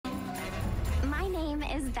name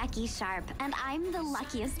is Becky Sharpe, and I'm the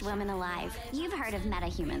luckiest woman alive. You've heard of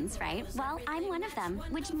metahumans, right? Well, I'm one of them,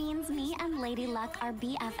 which means me and Lady Luck are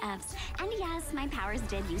BFFs. And yes, my powers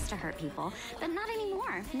did used to hurt people, but not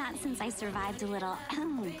anymore. Not since I survived a little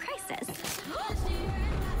crisis.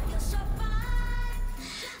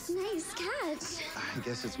 Nice catch. I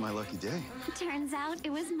guess it's my lucky day. Turns out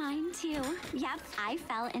it was mine too. Yep, I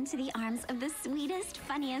fell into the arms of the sweetest,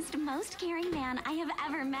 funniest, most caring man I have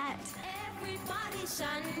ever met. Everybody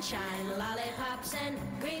sunshine, lollipops and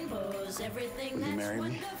rainbows, everything Will you that's marry me?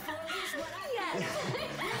 wonderful is what I Yes.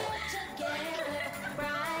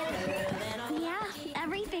 Yeah,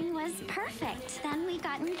 everything was perfect. Then we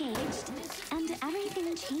got engaged, and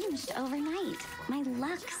everything changed overnight. My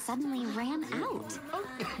luck suddenly ran out.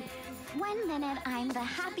 One minute, I'm the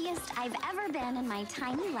happiest I've ever been in my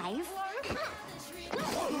tiny life.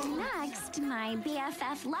 Next, my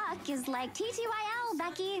BFF luck is like TTYL,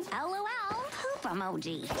 Becky, LOL, poop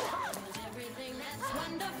emoji. Everything that's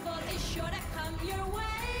wonderful is sure to come your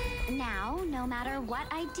way. Now, no matter what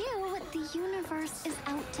I do, the universe is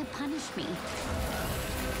out to punish me.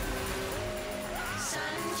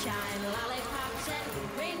 Sunshine, lollipops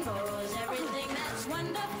and rainbows, everything that's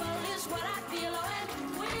wonderful is what I feel when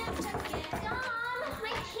we're together. Mom,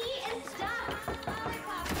 my key is stuck.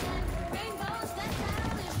 Lollipops and rainbows, that's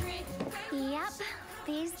how this ring. Yep,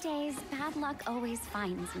 these days, bad luck always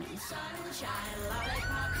finds me. Sunshine,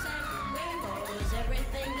 lollipops and rainbows,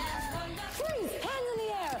 everything that's wonderful. Freeze! Hands in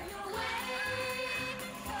the air!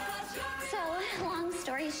 So, long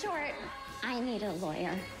story short, I need a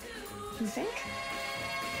lawyer. You think?